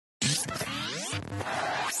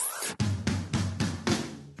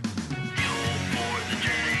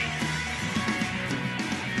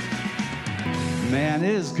Man,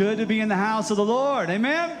 it is good to be in the house of the Lord.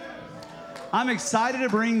 Amen. I'm excited to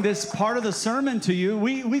bring this part of the sermon to you.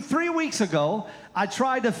 We 3 weeks ago, I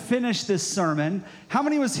tried to finish this sermon. How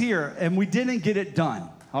many was here and we didn't get it done?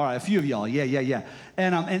 All right, a few of y'all. Yeah.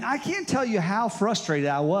 And I can't tell you how frustrated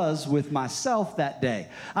I was with myself that day.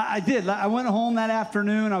 I did. I went home that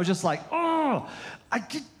afternoon. I was just like, I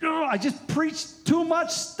just preached too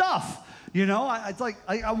much stuff. You know,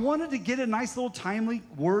 I wanted to get a nice little timely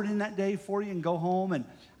word in that day for you and go home. And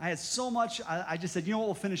I had so much, I just said, you know what,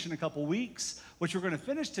 we'll finish in a couple weeks, which we're going to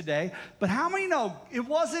finish today. But how many know it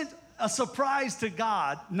wasn't a surprise to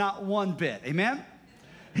God, not one bit? Amen?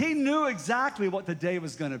 He knew exactly what the day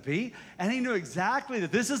was going to be. And he knew exactly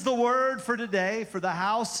that this is the word for today, for the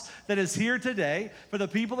house that is here today, for the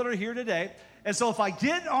people that are here today. And so if I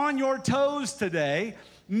get on your toes today,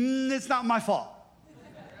 it's not my fault.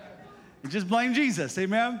 Just blame Jesus,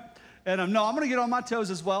 amen? And no, I'm going to get on my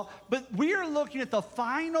toes as well. But we are looking at the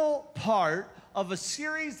final part of a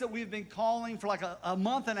series that we've been calling for like a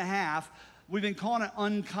month and a half. We've been calling it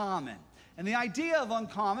Uncommon. And the idea of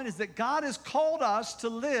uncommon is that God has called us to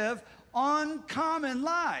live uncommon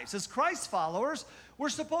lives. As Christ followers, we're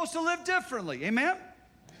supposed to live differently, amen?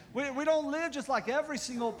 We don't live just like every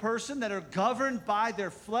single person that are governed by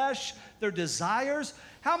their flesh, their desires.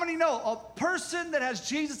 How many know a person that has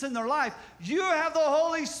Jesus in their life, you have the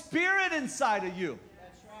Holy Spirit inside of you.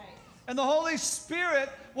 That's right. And the Holy Spirit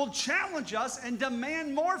will challenge us and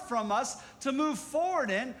demand more from us to move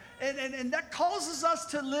forward in. And that causes us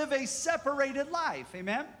to live a separated life.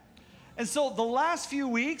 Amen? And so the last few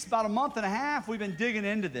weeks, about a month and a half, we've been digging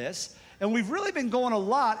into this. And we've really been going a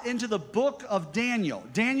lot into the book of Daniel.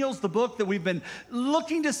 Daniel's the book that we've been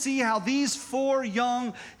looking to see how these 4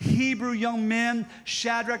 young Hebrew young men,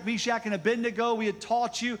 Shadrach, Meshach, and Abednego, we had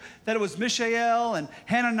taught you that it was Mishael and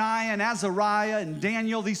Hananiah and Azariah and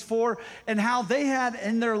Daniel, these 4, and how they had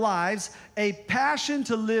in their lives a passion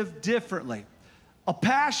to live differently. A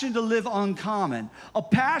passion to live uncommon. A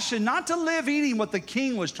passion not to live eating what the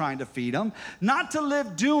king was trying to feed them. Not to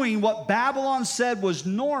live doing what Babylon said was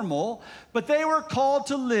normal. But they were called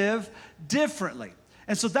to live differently.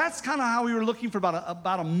 And so that's kind of how we were looking for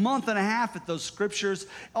about a month and a half at those scriptures,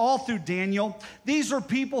 all through Daniel. These were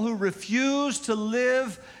people who refused to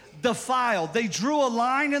live defiled. They drew a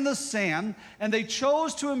line in the sand, and they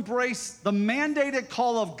chose to embrace the mandated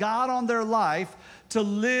call of God on their life to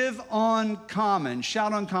live uncommon.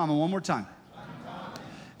 Shout uncommon one more time. Uncommon.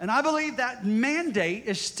 And I believe that mandate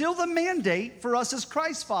is still the mandate for us as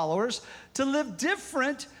Christ followers to live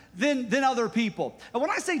different than other people. And when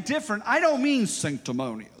I say different, I don't mean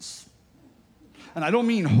sanctimonious. And I don't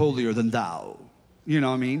mean holier than thou. You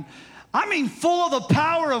know what I mean? I mean full of the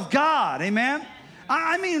power of God. Amen?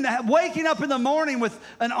 I mean waking up in the morning with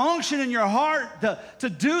an unction in your heart to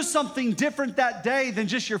do something different that day than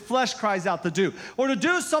just your flesh cries out to do. Or to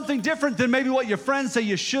do something different than maybe what your friends say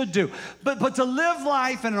you should do. But to live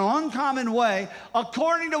life in an uncommon way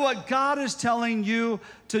according to what God is telling you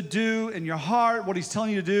to do in your heart, what he's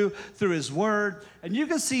telling you to do through his word. And you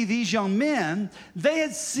can see these young men, they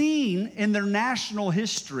had seen in their national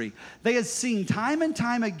history, they had seen time and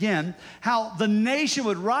time again how the nation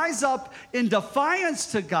would rise up in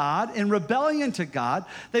defiance to God, in rebellion to God.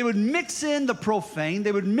 They would mix in the profane.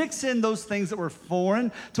 They would mix in those things that were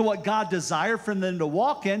foreign to what God desired for them to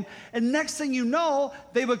walk in. And next thing you know,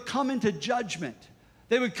 they would come into judgment.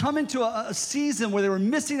 They would come into a season where they were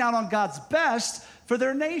missing out on God's best for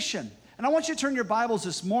their nation. And I want you to turn your Bibles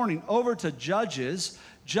this morning over to Judges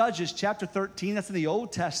chapter 13. That's in the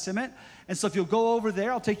Old Testament. And so if you'll go over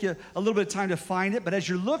there, I'll take you a little bit of time to find it. But as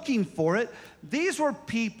you're looking for it, these were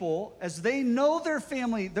people, as they know their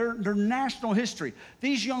family, their national history,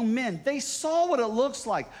 these young men, they saw what it looks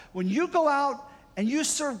like. When you go out and you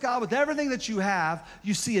serve God with everything that you have,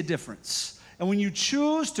 you see a difference. And when you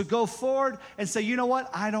choose to go forward and say, you know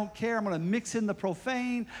what, I don't care, I'm going to mix in the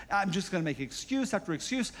profane, I'm just going to make excuse after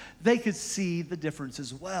excuse, they could see the difference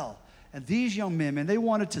as well. And these young men, man, they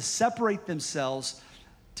wanted to separate themselves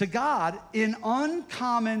to God in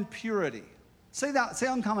uncommon purity. Say that, say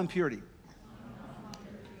uncommon purity.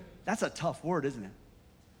 That's a tough word, isn't it?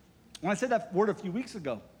 When I said that word a few weeks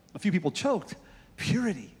ago, a few people choked.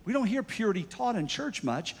 Purity. We don't hear purity taught in church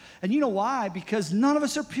much. And you know why? Because none of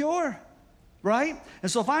us are pure. Right?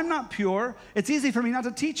 And so if I'm not pure, it's easy for me not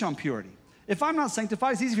to teach on purity. If I'm not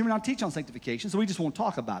sanctified, it's easy for me not to teach on sanctification, so we just won't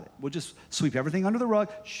talk about it. We'll just sweep everything under the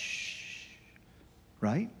rug. Shh.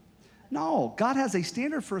 Right? No, God has a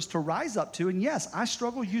standard for us to rise up to. And yes, I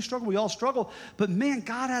struggle, you struggle, we all struggle. But man,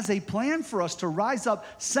 God has a plan for us to rise up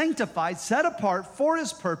sanctified, set apart for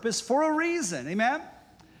his purpose, for a reason. Amen?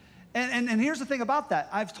 And here's the thing about that.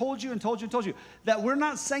 I've told you and told you and told you that we're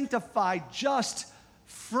not sanctified just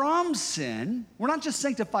from sin. We're not just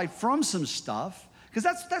sanctified from some stuff, because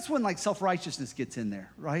that's when like self-righteousness gets in there,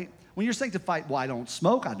 right? When you're sanctified, well, I don't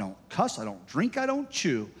smoke, I don't cuss, I don't drink, I don't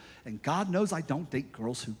chew, and God knows I don't date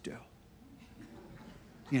girls who do.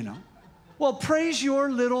 You know? Well, praise your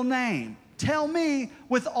little name. Tell me,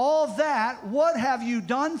 with all that, what have you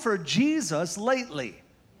done for Jesus lately?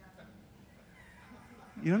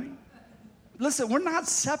 You know what I mean? Listen, we're not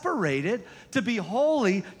separated to be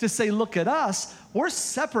holy, to say, look at us. We're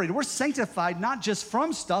separated. We're sanctified not just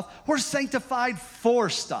from stuff. We're sanctified for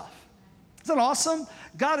stuff. Isn't that awesome?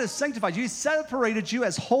 God has sanctified you. He separated you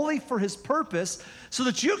as holy for his purpose so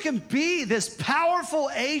that you can be this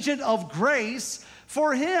powerful agent of grace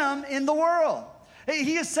for him in the world.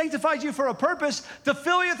 He has sanctified you for a purpose, to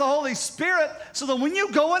fill you with the Holy Spirit, so that when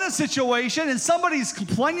you go in a situation and somebody's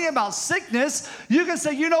complaining about sickness, you can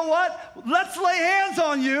say, you know what? Let's lay hands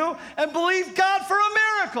on you and believe God for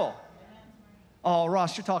a miracle. Oh,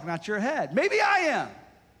 Ross, you're talking out your head. Maybe I am.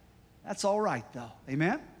 That's all right, though.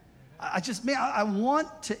 Amen? I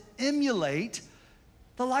want to emulate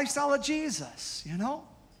the lifestyle of Jesus, you know?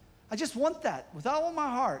 I just want that with all my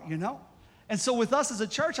heart, you know? And so with us as a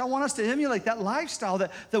church, I want us to emulate that lifestyle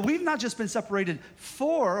that we've not just been separated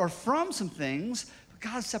for or from some things, but God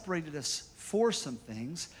has separated us for some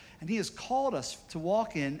things, and he has called us to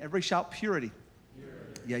walk in, everybody shout, purity.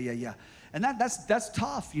 Yeah. And that's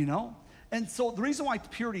tough, you know? And so the reason why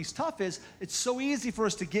purity is tough is it's so easy for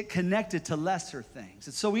us to get connected to lesser things.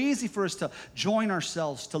 It's so easy for us to join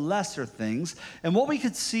ourselves to lesser things. And what we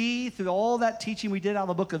could see through all that teaching we did out of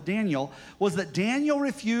the book of Daniel was that Daniel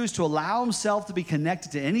refused to allow himself to be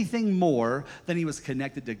connected to anything more than he was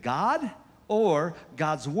connected to God or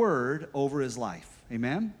God's word over his life.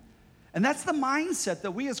 Amen? And that's the mindset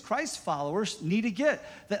that we as Christ followers need to get.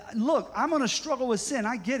 That, look, I'm going to struggle with sin.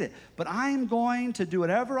 I get it. But I'm going to do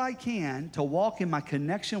whatever I can to walk in my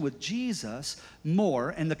connection with Jesus more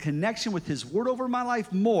and the connection with his word over my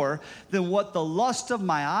life more than what the lust of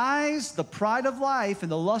my eyes, the pride of life,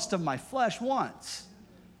 and the lust of my flesh wants.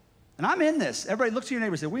 And I'm in this. Everybody look to your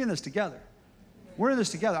neighbor and say, we're in this together. We're in this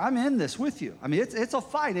together. I'm in this with you. I mean, it's a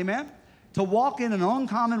fight, amen? To walk in an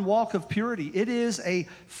uncommon walk of purity. It is a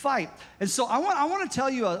fight. And so I want to tell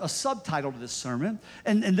you a subtitle to this sermon.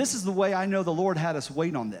 And this is the way I know the Lord had us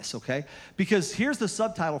wait on this, okay? Because here's the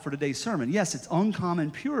subtitle for today's sermon. Yes, it's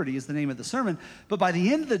Uncommon Purity is the name of the sermon. But by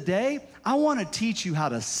the end of the day, I want to teach you how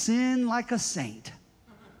to sin like a saint.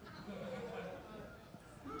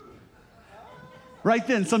 Right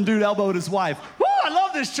then, some dude elbowed his wife. Woo, I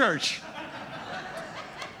love this church.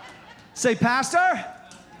 Say, Pastor,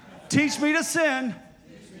 teach me to sin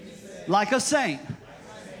like a saint.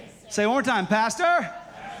 Say it one more time. Pastor,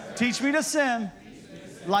 teach me to sin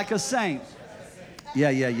like a saint.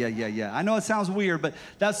 Yeah. I know it sounds weird, but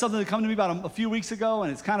that's something that came to me about a few weeks ago,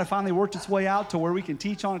 and it's kind of finally worked its way out to where we can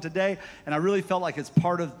teach on it today, and I really felt like it's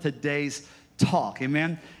part of today's talk.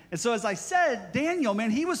 Amen? And so as I said, Daniel,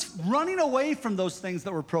 man, he was running away from those things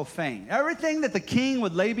that were profane. Everything that the king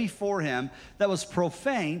would lay before him that was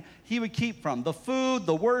profane, he would keep from. The food,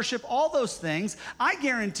 the worship, all those things. I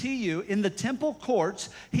guarantee you, in the temple courts,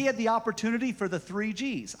 he had the opportunity for the 3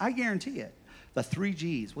 G's. I guarantee it. The 3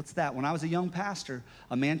 G's. What's that? When I was a young pastor,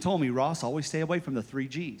 a man told me, Ross, always stay away from the 3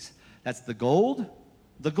 G's. That's the gold,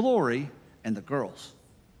 the glory, and the girls.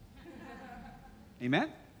 Amen?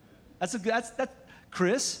 That's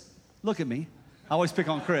Chris, look at me. I always pick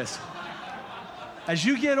on Chris. As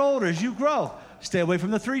you get older, as you grow, stay away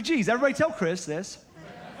from the 3 G's. Everybody tell Chris this.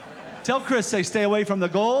 Tell Chris, say, stay away from the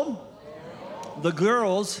gold, the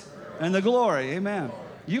girls, and the glory. Amen.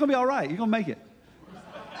 You're going to be all right. You're going to make it.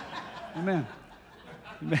 Amen.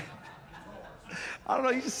 I don't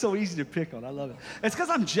know, he's just so easy to pick on. I love it. It's because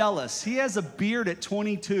I'm jealous. He has a beard at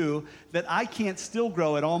 22 that I can't still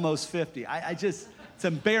grow at almost 50. It's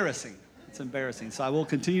embarrassing. It's embarrassing. So I will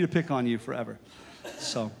continue to pick on you forever.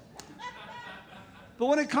 But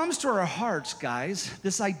when it comes to our hearts, guys,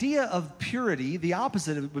 this idea of purity, the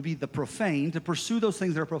opposite would be the profane, to pursue those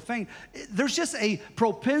things that are profane. There's just a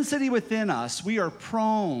propensity within us. We are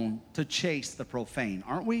prone to chase the profane,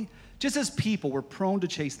 aren't we? Just as people, we're prone to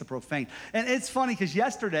chase the profane. And it's funny because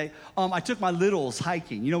yesterday, I took my littles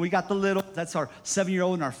hiking. You know, we got the little, that's our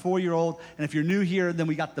 7-year-old and our 4-year-old. And if you're new here, then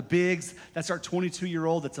we got the bigs. That's our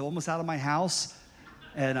 22-year-old that's almost out of my house.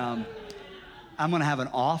 And I'm going to have an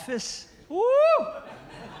office. Woo!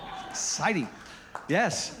 Exciting.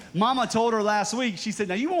 Yes. Mama told her last week, she said,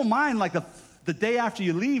 now you won't mind like the day after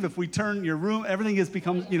you leave if we turn your room, everything has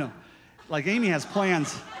become, like Amy has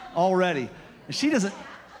plans already. And she doesn't,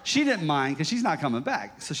 She didn't mind because she's not coming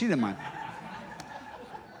back, so she didn't mind.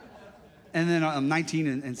 And then 19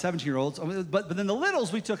 and 17-year-olds. But then the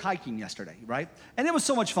littles, we took hiking yesterday, right? And it was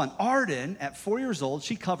so much fun. Arden, at 4 years old,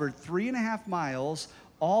 she covered 3.5 miles,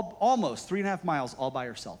 almost 3.5 miles all by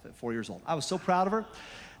herself at 4 years old. I was so proud of her.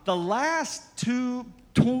 The last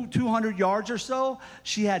 200 yards or so,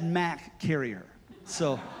 she had Mac carry her.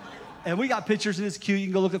 So, and we got pictures, and it's cute. You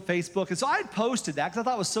can go look at Facebook. And so I posted that because I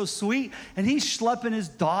thought it was so sweet. And he's schlepping his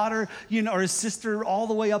daughter, or his sister all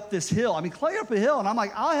the way up this hill. I mean, clear up a hill. And I'm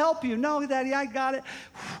like, I'll help you. No, Daddy, I got it.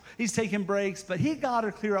 He's taking breaks, but he got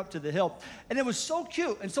her clear up to the hill. And it was so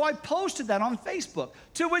cute. And so I posted that on Facebook,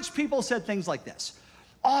 to which people said things like this.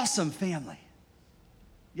 Awesome family.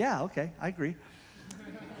 Yeah, okay, I agree.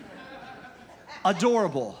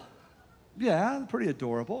 Adorable. Yeah, pretty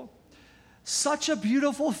adorable. Such a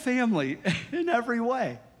beautiful family in every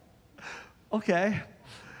way. Okay.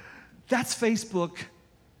 That's Facebook.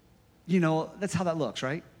 That's how that looks,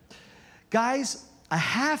 right? Guys, a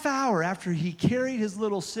half hour after he carried his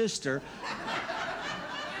little sister,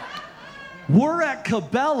 we're at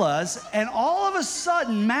Cabela's, and all of a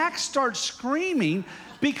sudden, Max starts screaming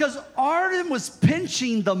because Arden was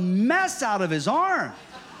pinching the mess out of his arm,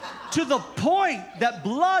 to the point that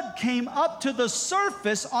blood came up to the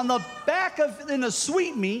surface on the back in the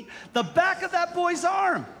sweetmeat, the back of that boy's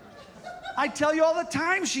arm. I tell you all the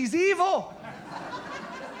time, she's evil.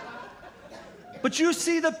 But you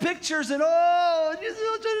see the pictures and, you're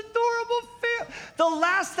such an adorable family. The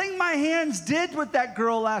last thing my hands did with that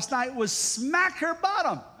girl last night was smack her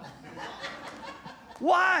bottom.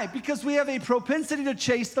 Why? Because we have a propensity to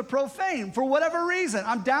chase the profane for whatever reason.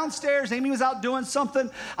 I'm downstairs. Amy was out doing something.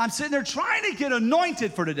 I'm sitting there trying to get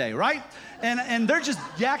anointed for today, right? And they're just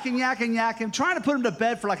yakking, trying to put them to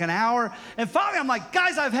bed for like an hour. And finally, I'm like,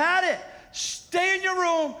 guys, I've had it. Stay in your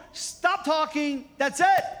room. Stop talking. That's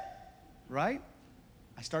it. Right?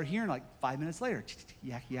 I start hearing like 5 minutes later,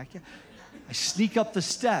 yak. I sneak up the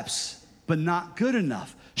steps, but not good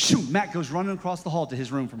enough. Shoot, Matt goes running across the hall to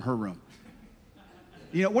his room from her room.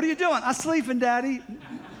 What are you doing? I'm sleeping, Daddy.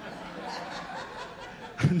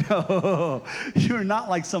 No, you're not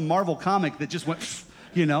like some Marvel comic that just went,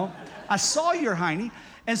 I saw your hiney.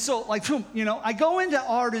 And so, I go into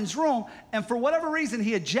Arden's room, and for whatever reason,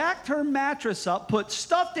 he had jacked her mattress up, put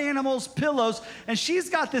stuffed animals, pillows, and she's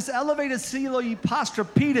got this elevated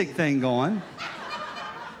posturpedic thing going.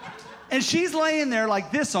 And she's laying there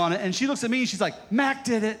like this on it, and she looks at me, and she's like, Mac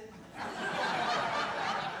did it.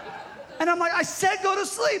 And I'm like, I said go to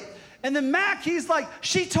sleep. And then Mac, he's like,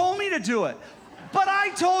 she told me to do it. But I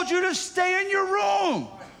told you to stay in your room.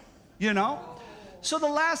 So the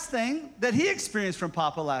last thing that he experienced from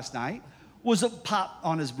Papa last night was a pop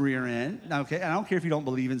on his rear end. Okay, and I don't care if you don't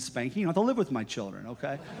believe in spanking. You don't have to live with my children,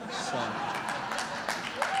 okay? So.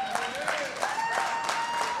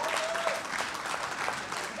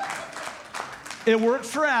 It worked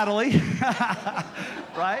for Adelie,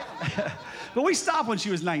 right? But we stopped when she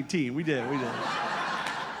was 19. We did.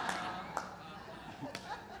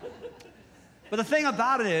 But the thing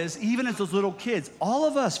about it is, even as those little kids, all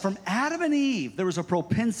of us, from Adam and Eve, there was a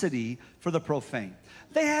propensity for the profane.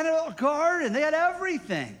 They had a garden. They had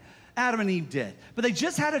everything. Adam and Eve did. But they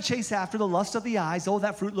just had to chase after the lust of the eyes. Oh,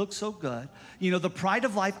 that fruit looks so good. The pride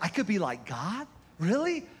of life. I could be like God?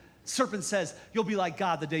 Really? Serpent says, you'll be like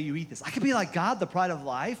God the day you eat this. I could be like God, the pride of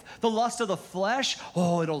life. The lust of the flesh,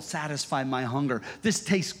 it'll satisfy my hunger. This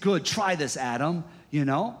tastes good. Try this, Adam,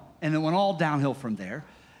 And it went all downhill from there.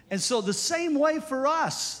 And so the same way for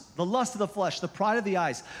us, the lust of the flesh, the pride of the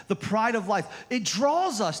eyes, the pride of life, it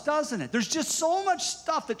draws us, doesn't it? There's just so much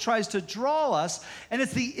stuff that tries to draw us, and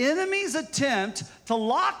it's the enemy's attempt to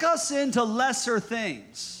lock us into lesser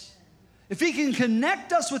things. If he can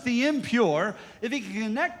connect us with the impure, if he can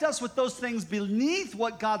connect us with those things beneath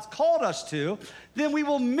what God's called us to, then we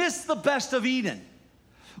will miss the best of Eden.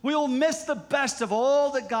 We will miss the best of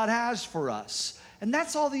all that God has for us. And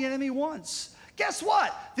that's all the enemy wants. Guess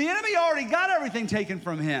what? The enemy already got everything taken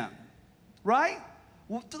from him, right?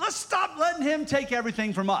 Well, let's stop letting him take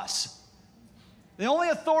everything from us. The only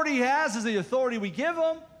authority he has is the authority we give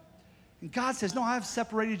him. And God says, no, I've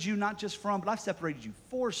separated you not just from, but I've separated you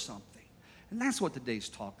for something. And that's what today's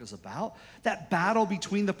talk is about. That battle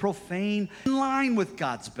between the profane in line with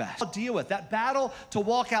God's best. I'll deal with that battle to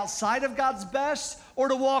walk outside of God's best or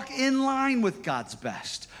to walk in line with God's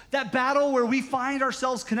best. That battle where we find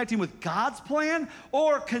ourselves connecting with God's plan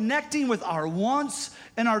or connecting with our wants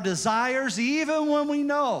and our desires, even when we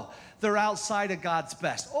know they're outside of God's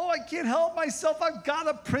best. Oh, I can't help myself. I've got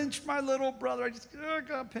to pinch my little brother. I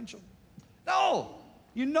got to pinch him. No.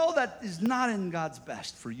 You know that is not in God's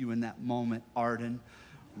best for you in that moment, Arden.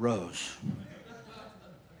 rose.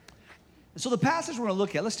 And so the passage we're going to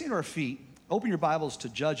look at, let's stand to our feet. Open your Bibles to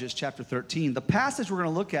Judges chapter 13. The passage we're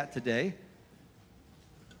going to look at today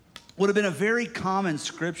would have been a very common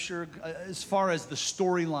scripture as far as the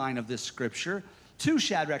storyline of this scripture to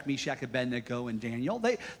Shadrach, Meshach, Abednego, and Daniel.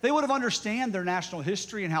 They would have understand their national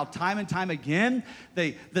history and how time and time again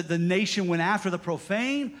the nation went after the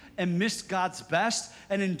profane and missed God's best.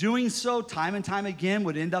 And in doing so, time and time again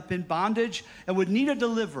would end up in bondage and would need a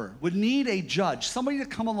deliverer, would need a judge, somebody to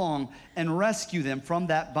come along and rescue them from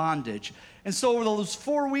that bondage. And so over those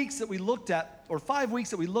 4 weeks that we looked at, or 5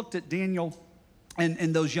 weeks that we looked at Daniel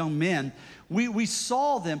and those young men, we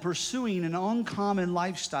saw them pursuing an uncommon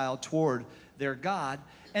lifestyle toward their God.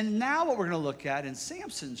 And now what we're going to look at in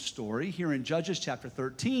Samson's story here in Judges chapter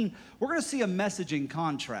 13, we're going to see a message in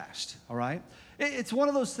contrast, all right? It's one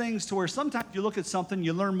of those things to where sometimes you look at something,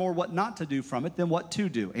 you learn more what not to do from it than what to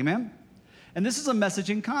do, amen? And this is a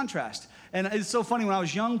message in contrast. And it's so funny, when I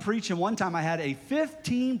was young preaching, one time I had a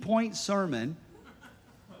 15-point sermon.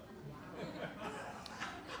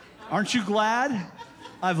 Aren't you glad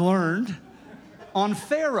I've learned on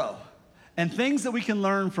Pharaoh? And things that we can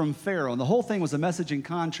learn from Pharaoh. And the whole thing was a message in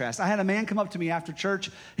contrast. I had a man come up to me after church.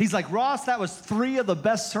 He's like, Ross, that was 3 of the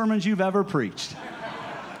best sermons you've ever preached.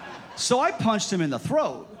 So I punched him in the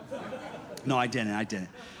throat. No, I didn't.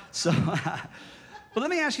 So, but let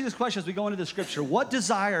me ask you this question as we go into the scripture. What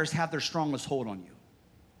desires have their strongest hold on you?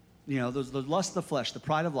 You know, the lust of the flesh, the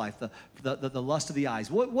pride of life, the lust of the eyes.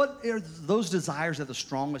 What are those desires that have the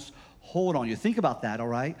strongest hold on you? Think about that, all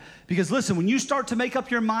right? Because listen, when you start to make up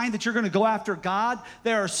your mind that you're going to go after God,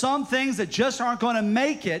 there are some things that just aren't going to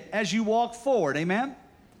make it as you walk forward, amen?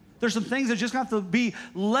 There's some things that just have to be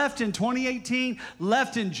left in 2018,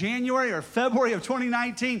 left in January or February of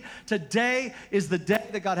 2019. Today is the day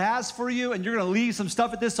that God has for you, and you're going to leave some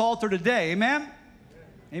stuff at this altar today, amen?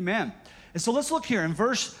 Amen. And so let's look here in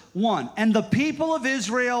verse 1. And the people of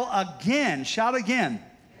Israel again, shout again,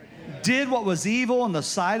 did what was evil in the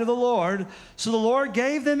sight of the Lord. So the Lord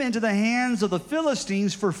gave them into the hands of the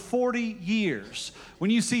Philistines for 40 years. When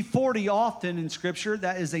you see 40 often in Scripture,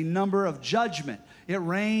 that is a number of judgment. It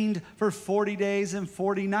rained for 40 days and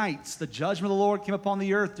 40 nights. The judgment of the Lord came upon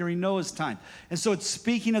the earth during Noah's time. And so it's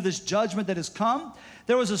speaking of this judgment that has come.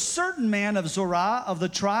 There was a certain man of Zorah of the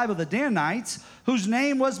tribe of the Danites whose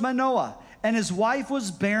name was Manoah. And his wife was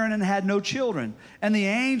barren and had no children. And the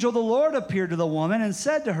angel of the Lord appeared to the woman and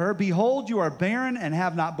said to her, Behold, you are barren and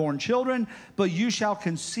have not borne children, but you shall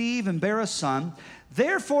conceive and bear a son.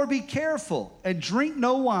 Therefore be careful, and drink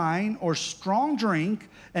no wine or strong drink,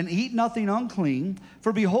 and eat nothing unclean.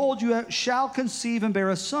 For behold, you shall conceive and bear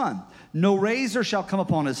a son. No razor shall come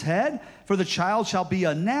upon his head, for the child shall be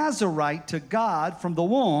a Nazarite to God from the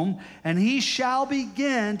womb, and he shall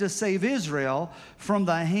begin to save Israel from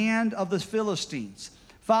the hand of the Philistines.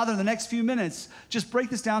 Father, in the next few minutes, just break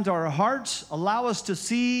this down to our hearts. Allow us to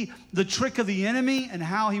see the trick of the enemy and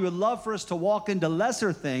how he would love for us to walk into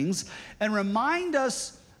lesser things, and remind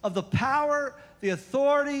us of the power, the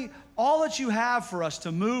authority, all that you have for us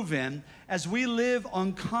to move in as we live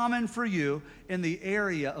uncommon for you in the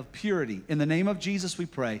area of purity. In the name of Jesus we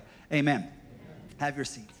pray, amen. Have your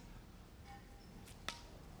seats.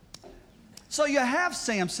 So you have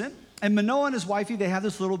Samson, and Manoah and his wifey, they have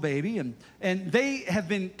this little baby, and they have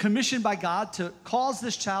been commissioned by God to cause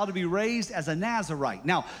this child to be raised as a Nazarite.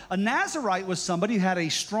 Now, a Nazarite was somebody who had a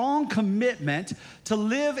strong commitment to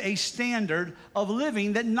live a standard of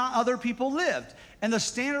living that not other people lived. And the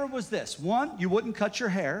standard was this. 1, you wouldn't cut your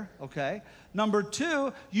hair, okay? Number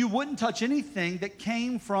 2, you wouldn't touch anything that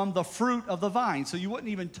came from the fruit of the vine. So you wouldn't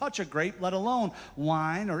even touch a grape, let alone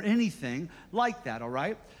wine or anything like that, all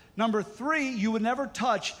right? Number 3, you would never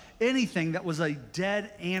touch anything that was a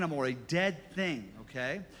dead animal or a dead thing,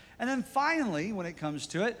 okay? And then finally, when it comes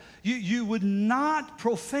to it, you would not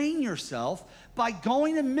profane yourself by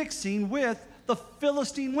going and mixing with the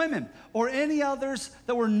Philistine women or any others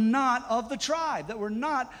that were not of the tribe, that were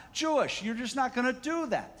not Jewish. You're just not going to do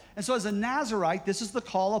that. And so as a Nazarite, this is the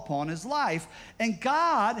call upon his life. And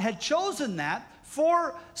God had chosen that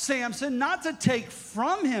for Samson, not to take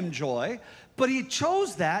from him joy, but he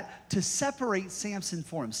chose that to separate Samson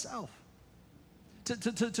for himself.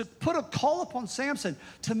 To put a call upon Samson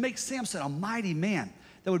to make Samson a mighty man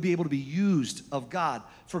that would be able to be used of God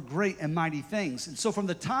for great and mighty things. And so from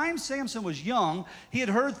the time Samson was young, he had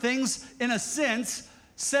heard things, in a sense,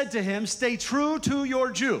 said to him, stay true to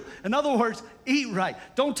your Jew. In other words, eat right.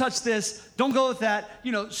 Don't touch this. Don't go with that.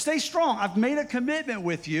 You know, stay strong. I've made a commitment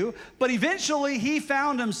with you. But eventually he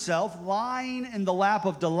found himself lying in the lap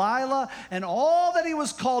of Delilah, and all that he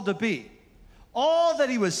was called to be, all that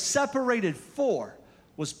he was separated for,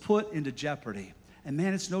 was put into jeopardy. And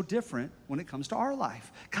man, it's no different when it comes to our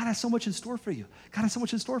life. God has so much in store for you. God has so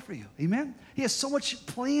much in store for you. Amen? He has so much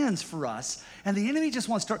plans for us. And the enemy just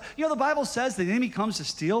wants to start. You know, the Bible says the enemy comes to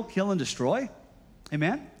steal, kill, and destroy.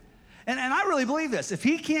 Amen? And I really believe this. If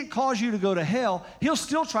he can't cause you to go to hell, he'll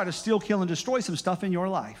still try to steal, kill, and destroy some stuff in your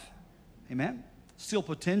life. Amen? Steal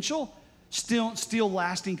potential, steal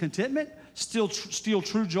lasting contentment, steal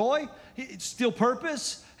true joy, steal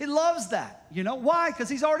purpose. He loves that. You know why? Because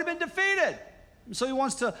he's already been defeated. So he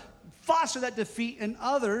wants to foster that defeat in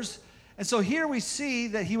others. And so here we see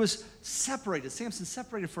that he was separated. Samson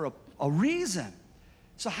separated for a reason.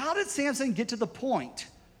 So how did Samson get to the point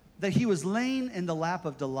that he was laying in the lap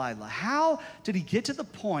of Delilah? How did he get to the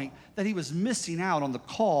point that he was missing out on the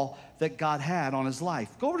call that God had on his life?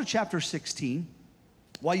 Go over to chapter 16.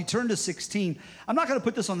 While you turn to 16, I'm not going to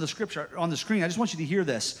put this on the scripture on the screen. I just want you to hear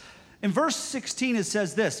this. In verse 16, it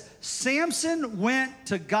says this: Samson went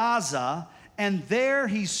to Gaza, and there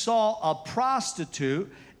he saw a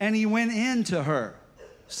prostitute, and he went into her,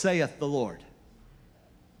 saith the Lord.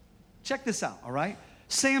 Check this out, all right?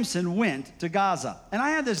 Samson went to Gaza. And I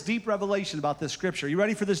had this deep revelation about this scripture. You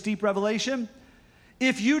ready for this deep revelation?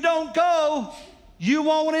 If you don't go, you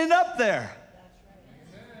won't end up there.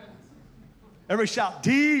 Everybody shout,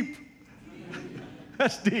 deep.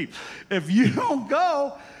 That's deep. If you don't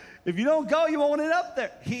go, you won't end up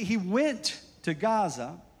there. He went to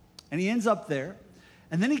Gaza, and he ends up there,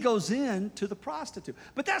 and then he goes in to the prostitute.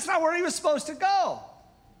 But that's not where he was supposed to go.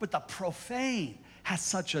 But the profane has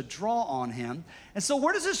such a draw on him. And so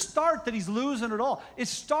where does it start that he's losing it all? It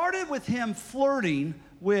started with him flirting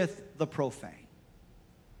with the profane.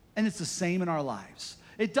 And it's the same in our lives.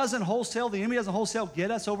 It doesn't wholesale, the enemy doesn't wholesale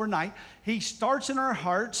get us overnight. He starts in our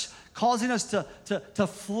hearts, causing us to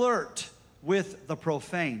flirt with the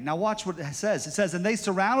profane. Now watch what it says. It says, and they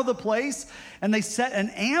surrounded the place, and they set an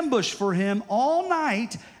ambush for him all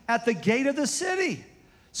night at the gate of the city.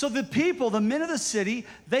 So the people, the men of the city,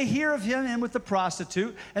 they hear of him in with the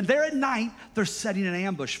prostitute, and there at night, they're setting an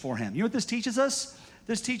ambush for him. You know what this teaches us?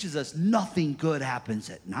 This teaches us nothing good happens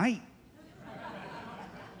at night.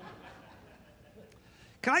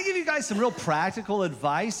 Can I give you guys some real practical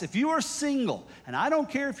advice? If you are single, and I don't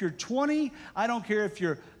care if you're 20, I don't care if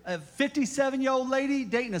you're a 57-year-old lady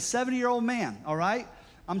dating a 70-year-old man, all right?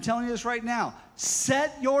 I'm telling you this right now.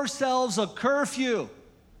 Set yourselves a curfew.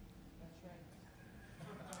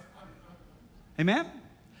 Amen?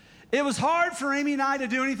 It was hard for Amy and I to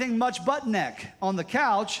do anything much butt neck on the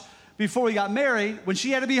couch before we got married when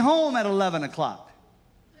she had to be home at 11 o'clock.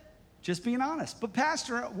 Just being honest. But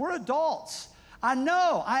Pastor, we're adults. I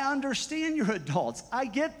know. I understand you're adults. I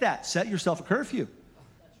get that. Set yourself a curfew.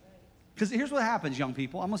 Because here's what happens, young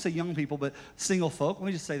people. I'm going to say young people, but single folk. Let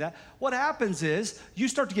me just say that. What happens is you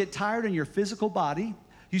start to get tired in your physical body.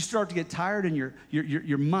 You start to get tired in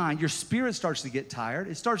your mind. Your spirit starts to get tired.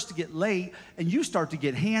 It starts to get late, and you start to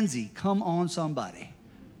get handsy. Come on, somebody.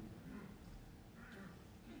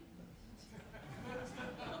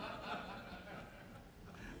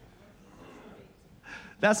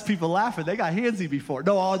 That's people laughing. They got handsy before.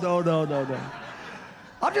 No.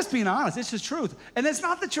 I'm just being honest. It's just truth. And it's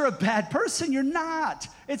not that you're a bad person. You're not.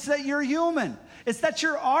 It's that you're human. It's that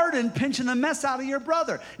you're ardent, pinching the mess out of your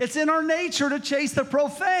brother. It's in our nature to chase the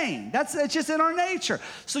profane. It's just in our nature.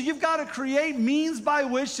 So you've got to create means by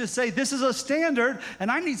which to say, this is a standard, and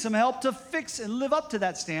I need some help to fix and live up to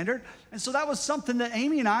that standard. And so that was something that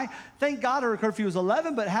Amy and I, thank God her curfew was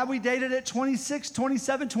 11, but had we dated at 26,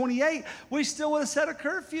 27, 28, we still would have set a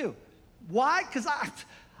curfew. Why? Because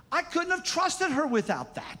I couldn't have trusted her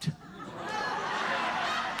without that.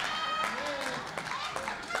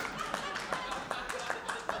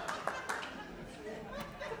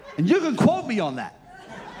 And you can quote me on that.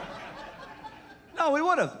 No, we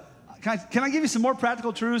would have. Can I give you some more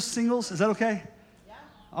practical truths, singles? Is that okay? Yeah.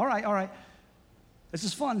 All right. This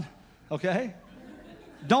is fun, okay?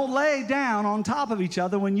 Don't lay down on top of each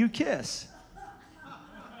other when you kiss.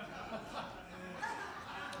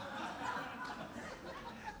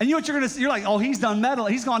 And you know what you're going to say? You're like, oh, he's done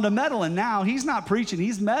meddling. He's gone to meddling now. He's not preaching.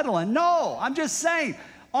 He's meddling. No, I'm just saying,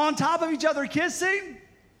 on top of each other kissing,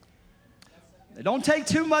 it don't take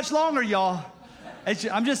too much longer, y'all.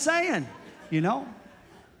 I'm just saying, you know.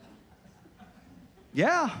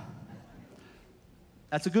 Yeah.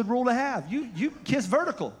 That's a good rule to have. You kiss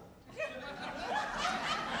vertical.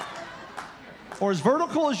 Or as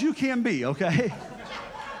vertical as you can be, okay?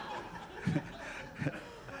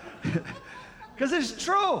 Because it's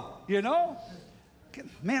true, you know?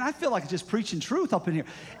 Man, I feel like just preaching truth up in here.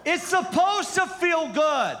 It's supposed to feel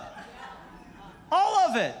good. All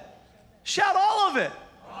of it. Shout all of it.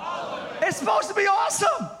 All of it. It's supposed to be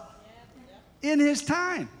awesome in his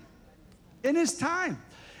time. In his time.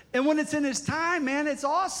 And when it's in his time, man, it's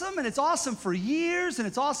awesome. And it's awesome for years. And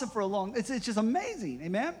it's awesome for a long, it's just amazing.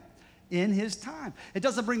 Amen? In his time. It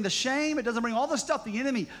doesn't bring the shame. It doesn't bring all the stuff, the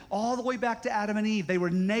enemy, all the way back to Adam and Eve. They were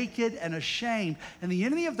naked and ashamed. And the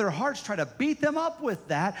enemy of their hearts tried to beat them up with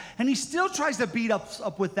that. And he still tries to beat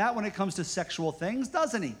up with that when it comes to sexual things,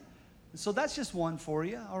 doesn't he? So that's just one for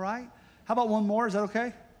you, all right? How about one more? Is that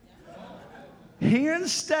okay? Hand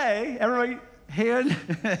stay. Everybody, hand.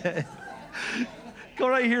 Go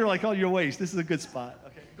right here, like on your waist. This is a good spot.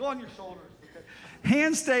 Okay. Go on your shoulders. Okay.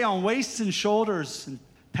 Hand stay on waists and shoulders and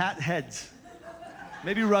pat heads.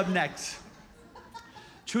 Maybe rub necks.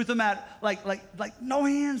 Truth of the matter, like no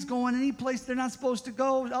hands going any place they're not supposed to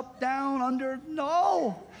go. Up, down, under.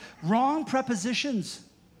 No. Wrong prepositions.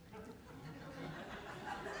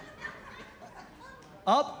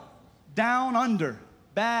 Up, down, under.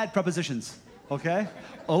 Bad prepositions. Okay?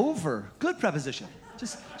 Over. Good preposition.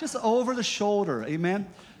 Just over the shoulder. Amen?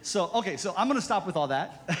 So I'm going to stop with all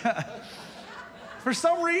that. For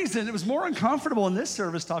some reason, it was more uncomfortable in this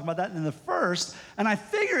service talking about that than the first. And I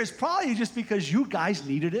figure it's probably just because you guys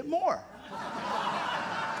needed it more.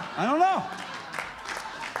 I don't know.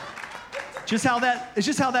 It's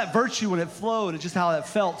just how that virtue, when it flowed, it's just how that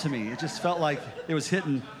felt to me. It just felt like it was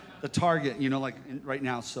hitting the target, like right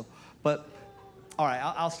now. So, but all right,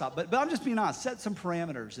 I'll stop. But I'm just being honest. Set some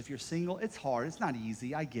parameters. If you're single, it's hard. It's not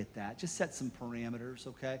easy. I get that. Just set some parameters,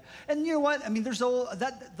 okay? And you know what? I mean,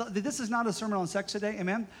 this is not a sermon on sex today,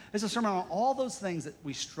 amen? It's a sermon on all those things that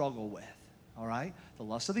we struggle with, all right? The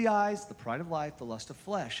lust of the eyes, the pride of life, the lust of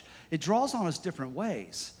flesh. It draws on us different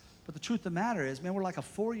ways. But the truth of the matter is, man, we're like a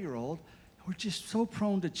 4-year-old. We're just so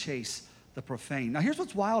prone to chase the profane. Now, here's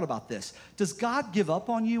what's wild about this. Does God give up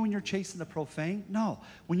on you when you're chasing the profane? No.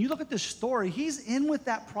 When you look at this story, he's in with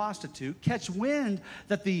that prostitute, catch wind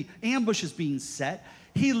that the ambush is being set.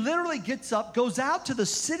 He literally gets up, goes out to the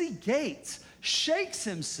city gates, shakes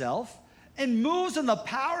himself, and moves in the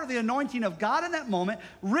power of the anointing of God in that moment,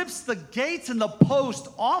 rips the gates and the post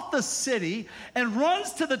off the city, and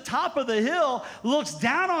runs to the top of the hill, looks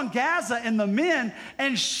down on Gaza and the men,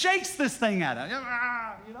 and shakes this thing at him.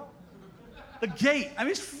 The gate. I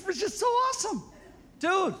mean, it's just so awesome.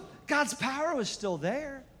 Dude, God's power was still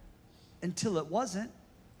there until it wasn't.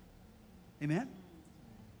 Amen?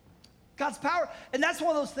 God's power. And that's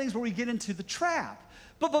one of those things where we get into the trap.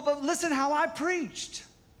 But listen how I preached.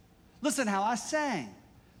 Listen how I sang.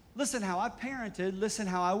 Listen how I parented. Listen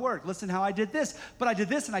how I worked. Listen how I did this. But I did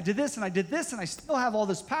this, and I did this, and I did this, and I still have all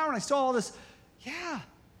this power, and I still have all this. Yeah,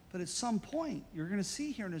 but at some point, you're going to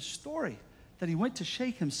see here in his story that he went to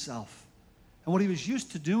shake himself. And what he was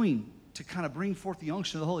used to doing to kind of bring forth the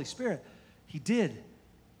unction of the Holy Spirit, he did,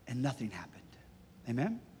 and nothing happened.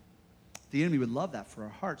 Amen? The enemy would love that for our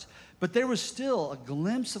hearts. But there was still a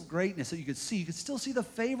glimpse of greatness that you could see. You could still see the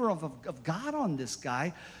favor of God on this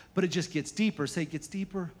guy, but it just gets deeper. Say it gets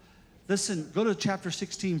deeper. Listen, go to chapter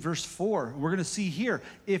 16, verse 4. We're going to see here,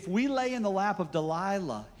 if we lay in the lap of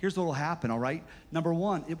Delilah, here's what will happen, all right? Number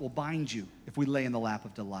one, it will bind you if we lay in the lap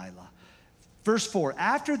of Delilah. Verse 4,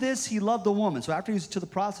 after this, he loved the woman. So after he was to the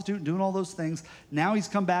prostitute and doing all those things, now he's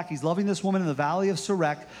come back. He's loving this woman in the valley of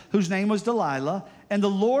Sorek, whose name was Delilah. And the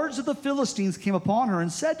lords of the Philistines came upon her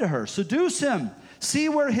and said to her, seduce him. See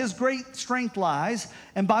where his great strength lies,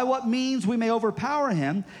 and by what means we may overpower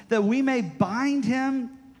him, that we may bind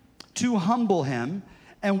him to humble him,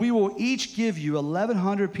 and we will each give you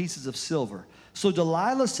 1,100 pieces of silver. So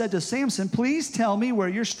Delilah said to Samson, please tell me where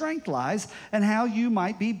your strength lies and how you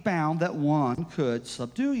might be bound that one could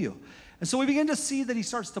subdue you. And so we begin to see that he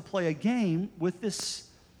starts to play a game with this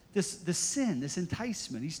sin, this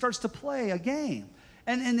enticement. He starts to play a game.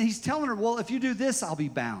 And he's telling her, well, if you do this, I'll be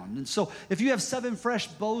bound. And so if you have 7 fresh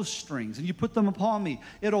bowstrings and you put them upon me,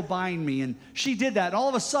 it'll bind me. And she did that. And all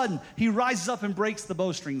of a sudden, he rises up and breaks the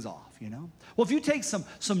bowstrings off, Well, if you take some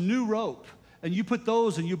new rope, and you put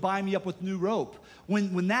those and you bind me up with new rope.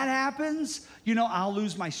 When that happens, I'll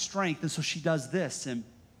lose my strength. And so she does this, and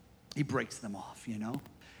he breaks them off,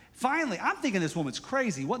 Finally, I'm thinking this woman's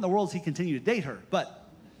crazy. What in the world does he continue to date her? But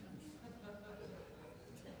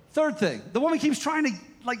third thing, the woman keeps trying to,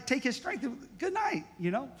 take his strength. Good night,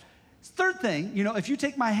 Third thing, if you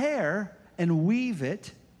take my hair and weave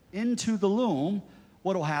it into the loom,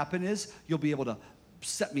 what will happen is you'll be able to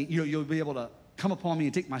set me, you'll be able to come upon me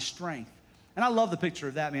and take my strength. And I love the picture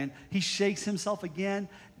of that, man. He shakes himself again,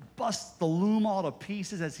 busts the loom all to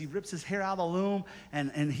pieces as he rips his hair out of the loom,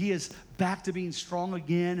 and he is back to being strong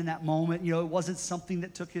again in that moment. It wasn't something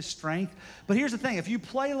that took his strength. But here's the thing. If you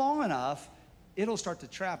play long enough, it'll start to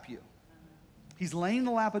trap you. He's laying in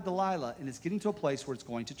the lap of Delilah, and it's getting to a place where it's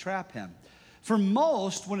going to trap him. For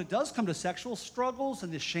most, when it does come to sexual struggles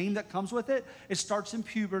and the shame that comes with it, it starts in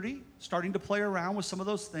puberty, starting to play around with some of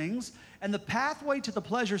those things. And the pathway to the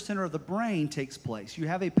pleasure center of the brain takes place. You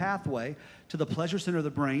have a pathway to the pleasure center of the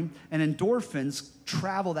brain, and endorphins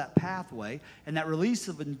travel that pathway. And that release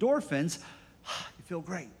of endorphins, you feel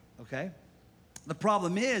great, okay? The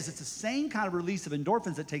problem is, it's the same kind of release of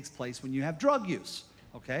endorphins that takes place when you have drug use,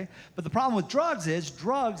 okay? But the problem with drugs is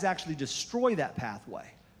drugs actually destroy that pathway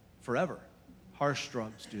forever. Harsh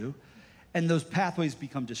drugs do. And those pathways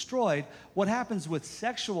become destroyed. What happens with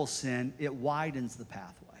sexual sin, it widens the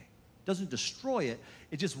pathway. It doesn't destroy it,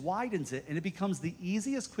 it just widens it, and it becomes the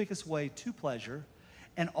easiest, quickest way to pleasure,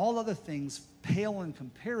 and all other things pale in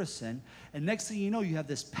comparison. And next thing you know, you have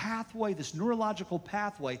this pathway, this neurological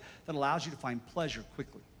pathway that allows you to find pleasure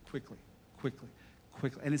quickly.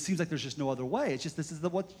 And it seems like there's just no other way. It's just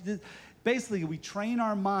basically we train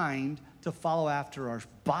our mind to follow after our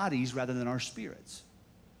bodies rather than our spirits.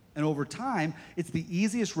 And over time, it's the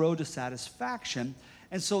easiest road to satisfaction.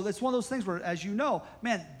 And so it's one of those things where, as you know,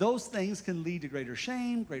 man, those things can lead to greater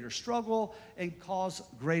shame, greater struggle, and cause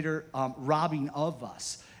greater robbing of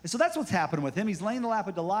us. And so that's what's happening with him. He's laying in the lap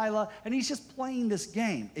of Delilah, and he's just playing this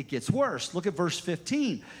game. It gets worse. Look at verse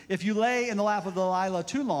 15. If you lay in the lap of Delilah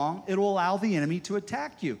too long, it will allow the enemy to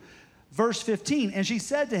attack you. Verse 15, and she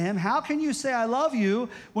said to him, how can you say I love you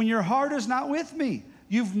when your heart is not with me?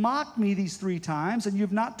 You've mocked me these 3 times, and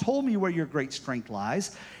you've not told me where your great strength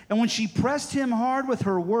lies. And when she pressed him hard with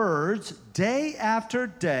her words, day after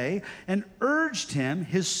day, and urged him,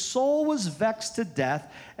 his soul was vexed to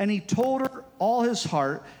death, and he told her all his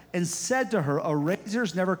heart, and said to her, a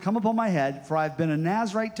razor's never come upon my head, for I've been a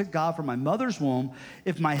Nazarite to God from my mother's womb.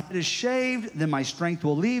 If my head is shaved, then my strength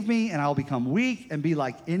will leave me, and I'll become weak and be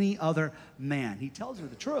like any other man. He tells her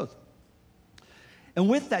the truth. And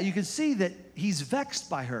with that, you can see that he's vexed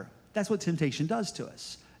by her. That's what temptation does to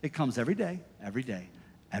us. It comes every day, every day,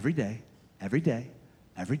 every day, every day,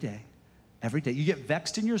 every day, every day. You get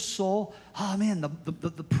vexed in your soul. Oh, man,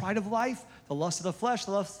 the pride of life, the lust of the flesh,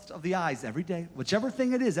 the lust of the eyes, every day. Whichever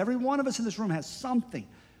thing it is, every one of us in this room has something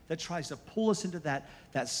that tries to pull us into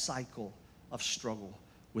that cycle of struggle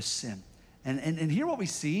with sin. And here what we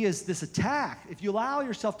see is this attack. If you allow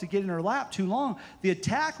yourself to get in her lap too long, the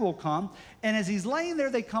attack will come. And as he's laying there,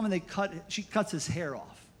 they come and she cuts his hair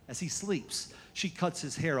off. As he sleeps, she cuts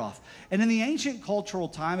his hair off. And in the ancient cultural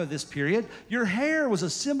time of this period, your hair was a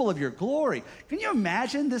symbol of your glory. Can you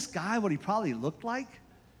imagine this guy, what he probably looked like?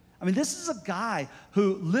 I mean, this is a guy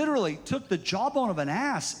who literally took the jawbone of an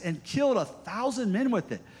ass and killed 1,000 men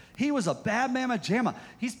with it. He was a bad mamma jamma.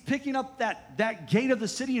 He's picking up that gate of the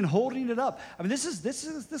city and holding it up. I mean,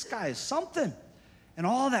 this guy is something. And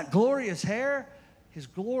all that glorious hair, his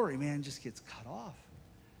glory, man, just gets cut off.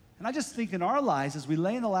 And I just think in our lives, as we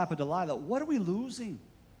lay in the lap of Delilah, what are we losing?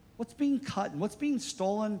 What's being cut and what's being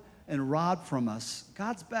stolen and robbed from us?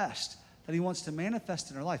 God's best that he wants to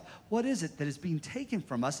manifest in our life. What is it that is being taken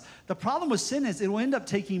from us? The problem with sin is it will end up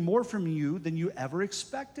taking more from you than you ever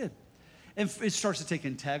expected. And it starts to take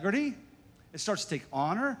integrity. It starts to take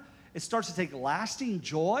honor. It starts to take lasting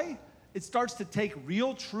joy. It starts to take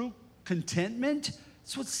real, true contentment.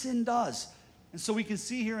 That's what sin does. And so we can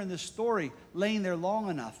see here in this story, laying there long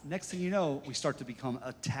enough, next thing you know, we start to become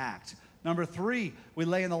attacked. Number 3, we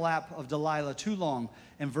lay in the lap of Delilah too long.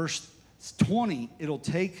 And verse 20, it'll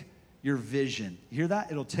take your vision. You hear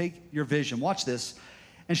that? It'll take your vision. Watch this.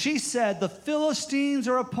 And she said, the Philistines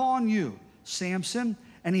are upon you, Samson.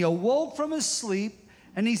 And he awoke from his sleep,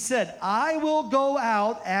 and he said, I will go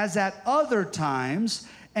out as at other times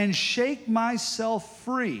and shake myself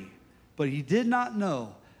free. But he did not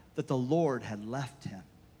know that the Lord had left him.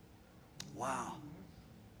 Wow.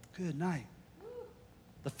 Good night.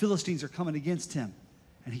 The Philistines are coming against him,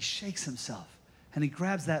 and he shakes himself, and he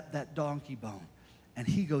grabs that donkey bone, and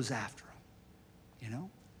he goes after him. You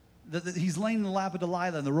know? He's laying in the lap of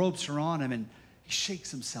Delilah, and the ropes are on him, and he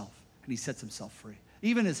shakes himself, and he sets himself free.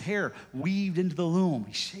 Even his hair weaved into the loom,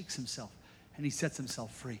 he shakes himself, and he sets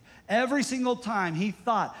himself free. Every single time he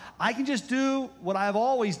thought, I can just do what I've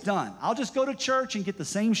always done. I'll just go to church and get the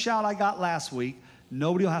same shout I got last week.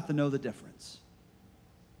 Nobody will have to know the difference.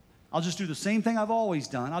 I'll just do the same thing I've always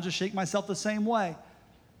done. I'll just shake myself the same way.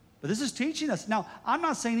 But this is teaching us. Now, I'm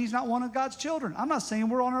not saying he's not one of God's children. I'm not saying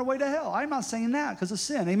we're on our way to hell. I'm not saying that because of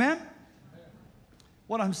sin. Amen?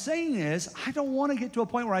 What I'm saying is, I don't want to get to a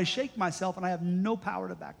point where I shake myself and I have no power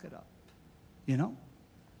to back it up. You know?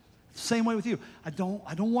 Same way with you. I don't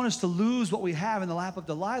want us to lose what we have in the lap of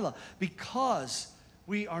Delilah because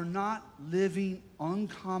we are not living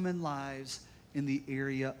uncommon lives in the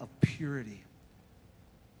area of purity.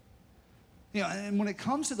 You know, and when it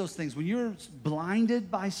comes to those things, when you're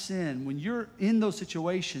blinded by sin, when you're in those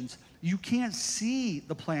situations, you can't see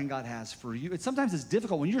the plan God has for you. Sometimes it's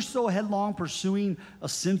difficult. When you're so headlong pursuing a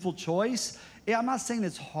sinful choice, I'm not saying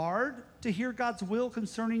it's hard to hear God's will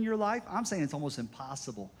concerning your life. I'm saying it's almost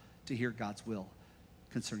impossible to hear God's will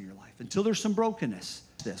concerning your life until there's some brokenness.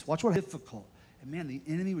 Watch what difficult. And man, the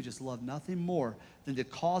enemy would just love nothing more than to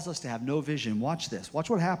cause us to have no vision. Watch this. Watch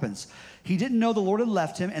what happens. He didn't know the Lord had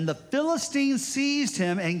left him, and the Philistines seized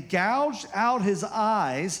him and gouged out his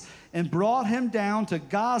eyes and brought him down to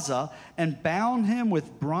Gaza and bound him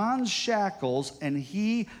with bronze shackles, and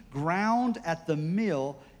he ground at the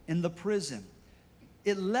mill in the prison.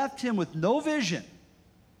 It left him with no vision,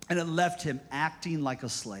 and it left him acting like a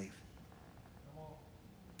slave.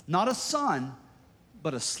 Not a son,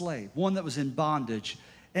 but a slave, one that was in bondage.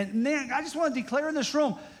 And man, I just want to declare in this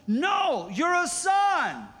room, no, you're a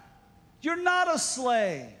son. You're not a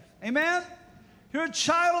slave. Amen? You're a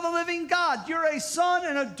child of the living God. You're a son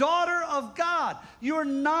and a daughter of God. You are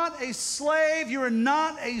not a slave. You are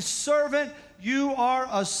not a servant. You are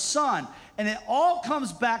a son. And it all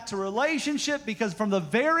comes back to relationship, because from the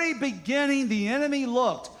very beginning, the enemy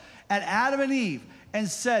looked at Adam and Eve and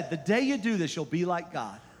said, the day you do this, you'll be like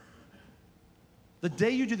God. The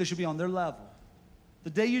day you do this, you'll be on their level.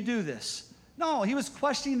 The day you do this. No, he was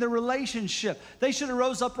questioning their relationship. They should have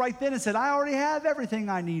rose up right then and said, I already have everything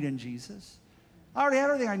I need in Jesus. I already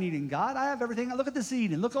have everything I need in God. I have everything. Look at this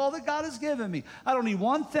Eden. Look at all that God has given me. I don't need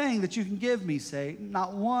one thing that you can give me, Satan.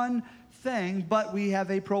 Not one thing, but we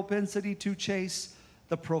have a propensity to chase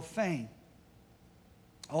the profane.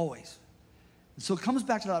 Always. And so it comes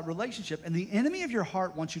back to that relationship. And the enemy of your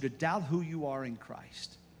heart wants you to doubt who you are in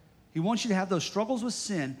Christ. He wants you to have those struggles with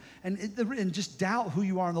sin and just doubt who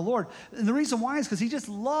you are in the Lord. And the reason why is because he just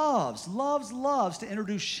loves to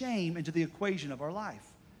introduce shame into the equation of our life.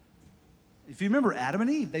 If you remember Adam and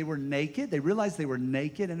Eve, they were naked. They realized they were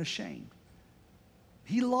naked and ashamed.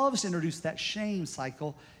 He loves to introduce that shame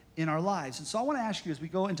cycle in our lives. And so I want to ask you, as we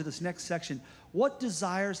go into this next section, what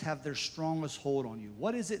desires have their strongest hold on you?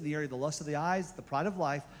 What is it in the area of the lust of the eyes, the pride of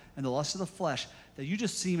life, and the lust of the flesh that you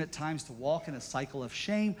just seem at times to walk in a cycle of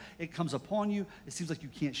shame? It comes upon you. It seems like you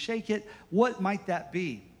can't shake it. What might that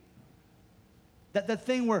be? That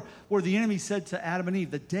thing where the enemy said to Adam and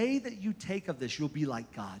Eve, the day that you take of this, you'll be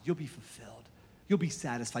like God. You'll be fulfilled. You'll be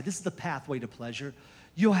satisfied. This is the pathway to pleasure.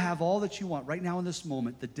 You'll have all that you want right now in this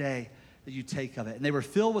moment, the day that you take of it. And they were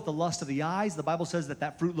filled with the lust of the eyes. The Bible says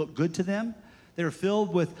that fruit looked good to them. They were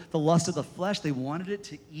filled with the lust of the flesh. They wanted it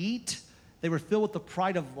to eat. They were filled with the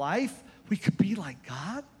pride of life. We could be like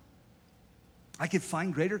God. I could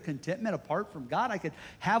find greater contentment apart from God. I could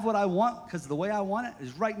have what I want because the way I want it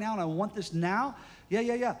is right now, and I want this now.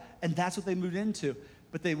 Yeah. And that's what they moved into.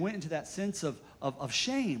 But they went into that sense of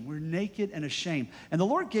shame. We're naked and ashamed. And the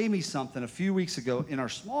Lord gave me something a few weeks ago in our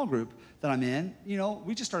small group that I'm in. You know,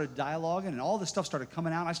 we just started dialoguing, and all this stuff started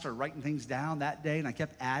coming out. I started writing things down that day, and I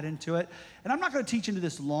kept adding to it. And I'm not going to teach into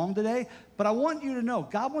this long today, but I want you to know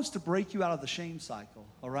God wants to break you out of the shame cycle,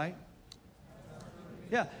 all right?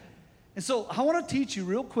 Yeah. And so I want to teach you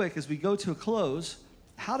real quick as we go to a close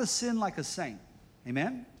how to sin like a saint.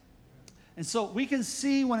 Amen? And so we can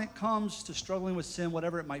see when it comes to struggling with sin,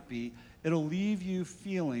 whatever it might be, it'll leave you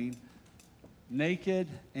feeling naked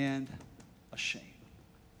and ashamed.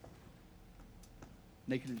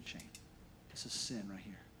 Naked and ashamed. This is sin right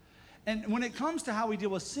here. And when it comes to how we deal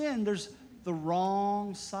with sin, there's the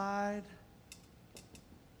wrong side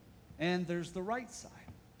and there's the right side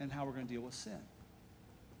and how we're going to deal with sin.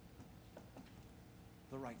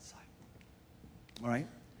 The right side. All right?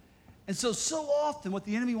 And so often what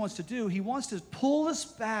the enemy wants to do, he wants to pull us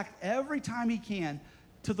back every time he can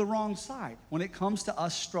to the wrong side when it comes to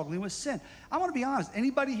us struggling with sin. I want to be honest.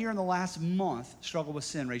 Anybody here in the last month struggle with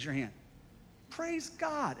sin? Raise your hand. Praise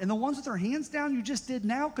God. And the ones with their hands down, you just did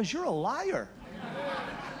now because you're a liar.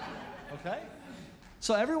 Okay?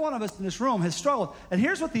 So every one of us in this room has struggled. And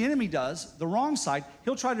here's what the enemy does, the wrong side.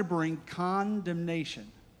 He'll try to bring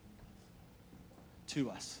condemnation to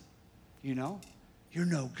us. You know? You're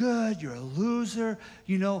no good. You're a loser.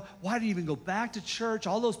 You know, why do you even go back to church?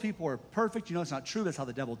 All those people are perfect. You know, it's not true. That's how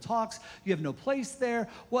the devil talks. You have no place there.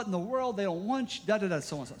 What in the world? They don't want you. Da-da-da,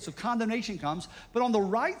 so on. So condemnation comes. But on the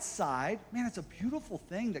right side, man, it's a beautiful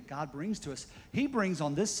thing that God brings to us. He brings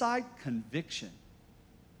on this side conviction.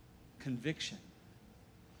 Conviction.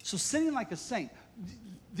 So sinning like a saint.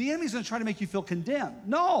 The enemy's going to try to make you feel condemned.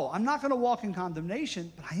 No, I'm not going to walk in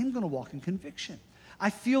condemnation, but I am going to walk in conviction. I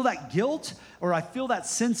feel that guilt or I feel that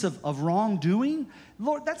sense of wrongdoing.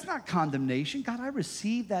 Lord, that's not condemnation. God, I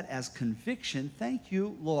receive that as conviction. Thank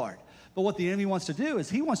you, Lord. But what the enemy wants to do is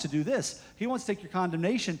he wants to do this. He wants to take your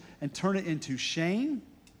condemnation and turn it into shame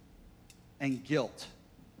and guilt.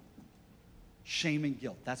 Shame and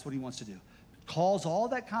guilt. That's what he wants to do. Cause all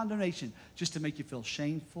that condemnation just to make you feel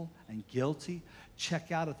shameful and guilty.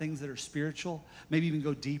 Check out of things that are spiritual. Maybe even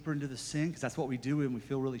go deeper into the sin, because that's what we do when we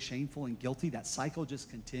feel really shameful and guilty. That cycle just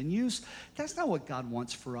continues. That's not what God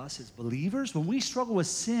wants for us as believers. When we struggle with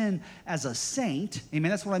sin as a saint,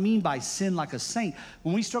 amen, that's what I mean by sin like a saint.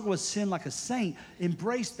 When we struggle with sin like a saint,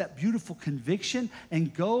 embrace that beautiful conviction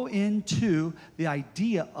and go into the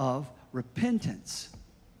idea of repentance.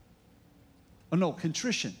 Oh no,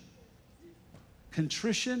 contrition.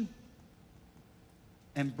 Contrition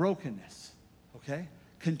and brokenness, okay?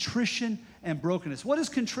 Contrition and brokenness. What is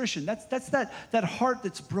contrition? That's that heart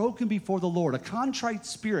that's broken before the Lord. A contrite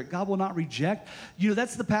spirit God will not reject. You know,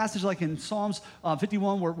 that's the passage like in Psalms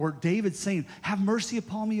 51 where David's saying, have mercy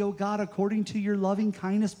upon me, O God, according to your loving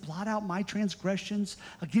kindness. Blot out my transgressions.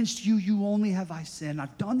 Against you only have I sinned.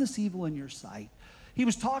 I've done this evil in your sight. He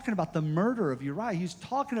was talking about the murder of Uriah. He was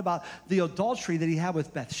talking about the adultery that he had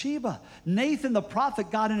with Bathsheba. Nathan the prophet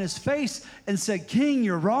got in his face and said, King,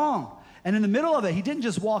 you're wrong. And in the middle of it, he didn't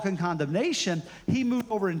just walk in condemnation. He moved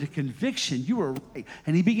over into conviction. You were right.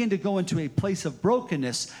 And he began to go into a place of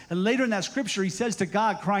brokenness. And later in that scripture, he says to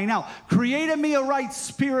God, crying out, create in me a right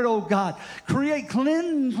spirit, O God.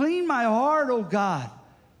 Clean my heart, O God.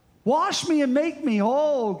 Wash me and make me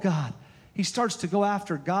whole, God. He starts to go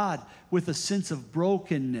after God with a sense of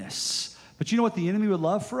brokenness. But you know what the enemy would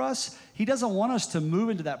love for us? He doesn't want us to move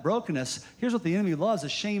into that brokenness. Here's what the enemy loves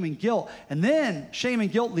is shame and guilt. And then shame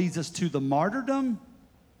and guilt leads us to the martyrdom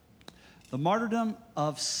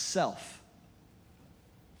of self.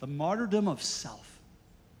 The martyrdom of self.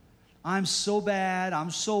 I'm so bad.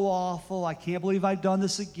 I'm so awful. I can't believe I've done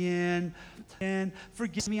this again. And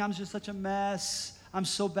forgive me, I'm just such a mess. I'm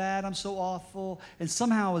so bad, I'm so awful. And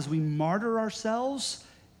somehow as we martyr ourselves,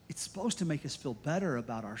 it's supposed to make us feel better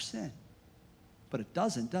about our sin. But it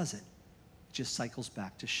doesn't, does it? It just cycles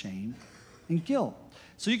back to shame and guilt.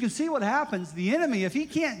 So you can see what happens. The enemy, if he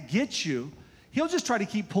can't get you, he'll just try to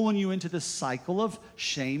keep pulling you into this cycle of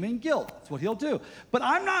shame and guilt. That's what he'll do. But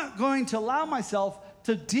I'm not going to allow myself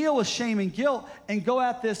to deal with shame and guilt and go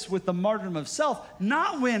at this with the martyrdom of self,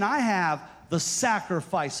 not when I have the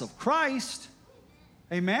sacrifice of Christ.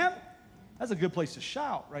 Amen? That's a good place to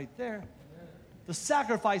shout right there. The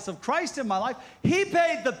sacrifice of Christ in my life. He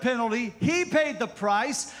paid the penalty. He paid the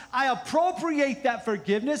price. I appropriate that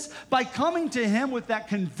forgiveness by coming to him with that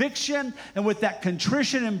conviction and with that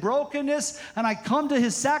contrition and brokenness. And I come to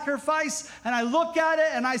his sacrifice and I look at it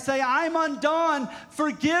and I say, I'm undone.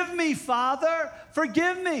 Forgive me, Father.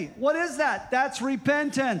 Forgive me. What is that? That's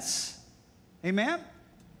repentance. Amen?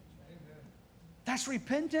 That's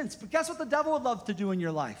repentance. But guess what the devil would love to do in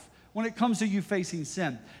your life when it comes to you facing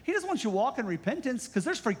sin? He doesn't want you to walk in repentance because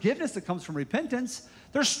there's forgiveness that comes from repentance.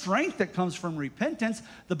 There's strength that comes from repentance.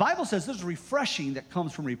 The Bible says there's refreshing that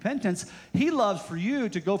comes from repentance. He loves for you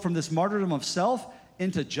to go from this martyrdom of self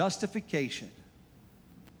into justification.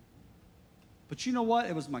 But you know what?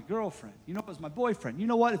 It was my girlfriend. You know, it was my boyfriend. You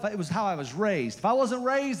know what? It was how I was raised. If I wasn't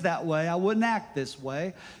raised that way, I wouldn't act this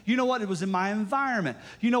way. You know what? It was in my environment.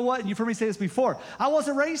 You know what? And you've heard me say this before. I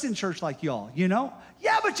wasn't raised in church like y'all, you know?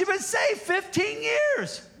 Yeah, but you've been saved 15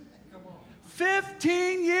 years.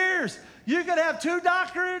 15 years. You could have 2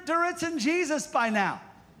 doctorates in Jesus by now.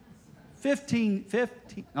 15.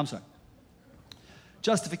 I'm sorry.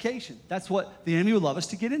 Justification. That's what the enemy would love us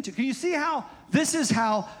to get into. Can you see how this is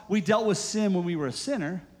how we dealt with sin when we were a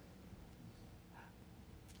sinner?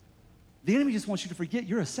 The enemy just wants you to forget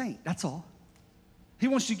you're a saint. That's all. He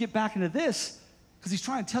wants you to get back into this because he's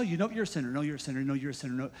trying to tell you, no, you're a sinner. No, you're a sinner. No, you're a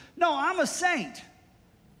sinner. No, I'm a saint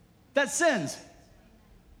that sins.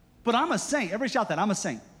 But I'm a saint. Everybody shout that. I'm a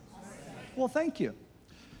saint. Well, thank you.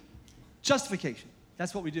 Justification.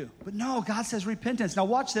 That's what we do. But no, God says repentance. Now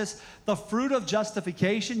watch this. The fruit of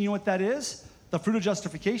justification, you know what that is? The fruit of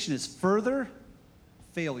justification is further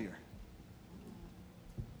failure.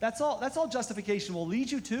 That's all justification will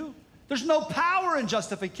lead you to. There's no power in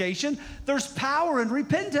justification. There's power in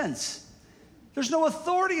repentance. There's no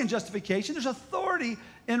authority in justification. There's authority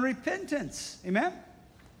in repentance. Amen?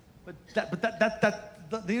 But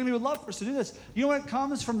the enemy would love for us to do this. You know what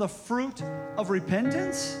comes from the fruit of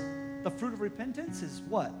repentance? The fruit of repentance is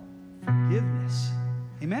what? Forgiveness.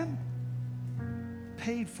 Amen?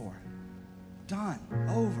 Paid for. Done.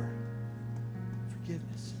 Over.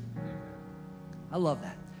 Forgiveness. I love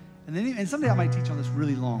that. And someday I might teach on this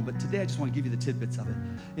really long, but today I just want to give you the tidbits of it.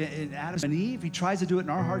 In Adam and Eve, he tries to do it in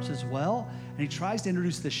our hearts as well, and he tries to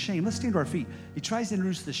introduce the shame. Let's stand to our feet. He tries to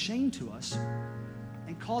introduce the shame to us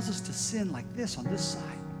and cause us to sin like this on this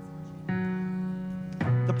side.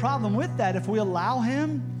 The problem with that, if we allow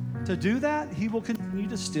him to do that, he will continue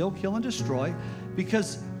to steal, kill, and destroy,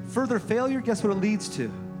 because further failure, guess what it leads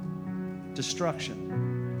to? Destruction.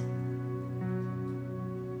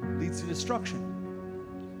 Leads to destruction.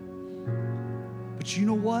 But you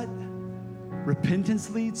know what repentance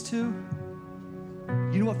leads to?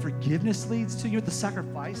 You know what forgiveness leads to? You know what the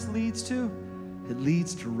sacrifice leads to? It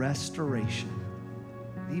leads to restoration.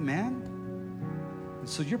 Amen? And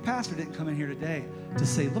so your pastor didn't come in here today to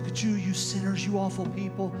say, look at you, you sinners, you awful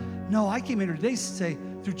people. No, I came in here today to say,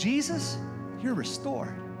 through Jesus, you're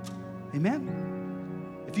restored. Amen?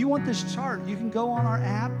 If you want this chart, you can go on our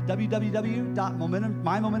app,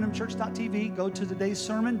 www.mymomentumchurch.tv, go to today's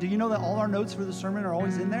sermon. Do you know that all our notes for the sermon are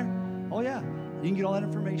always in there? Oh, yeah. You can get all that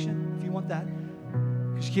information if you want that.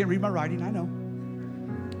 Because you can't read my writing, I know.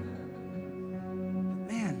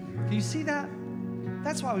 But man, can you see that?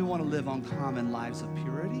 That's why we want to live uncommon lives of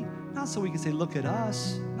purity. Not so we can say, look at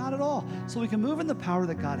us. Not at all. So we can move in the power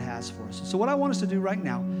that God has for us. So what I want us to do right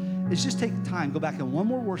now is just take time, go back in one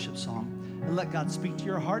more worship song, and let God speak to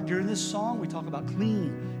your heart. During this song, we talk about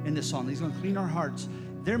clean in this song. He's going to clean our hearts.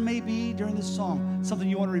 There may be, during this song, something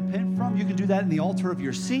you want to repent from. You can do that in the altar of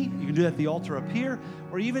your seat. You can do that at the altar up here,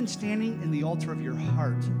 or even standing in the altar of your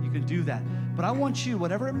heart. You can do that. But I want you,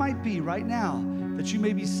 whatever it might be right now, that you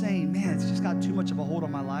may be saying, man, it's just got too much of a hold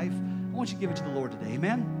on my life. I want you to give it to the Lord today.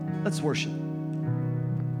 Amen? Let's worship.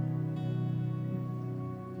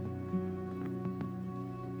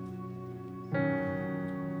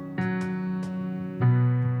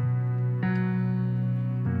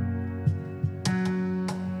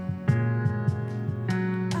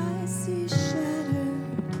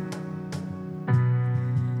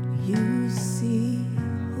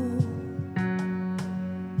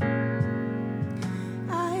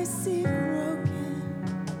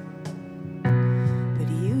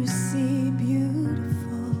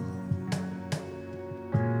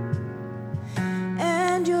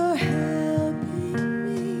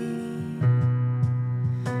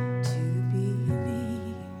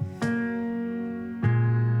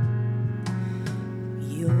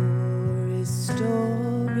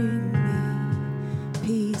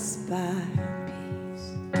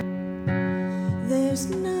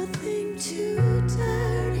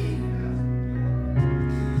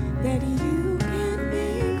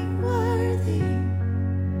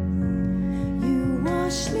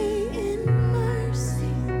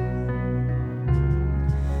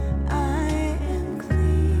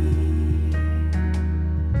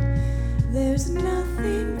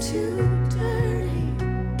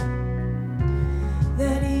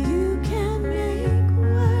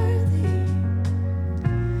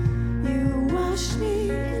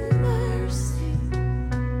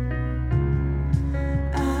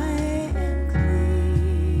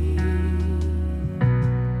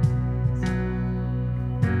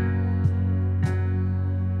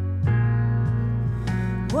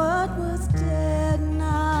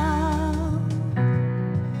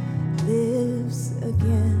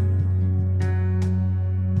 Again.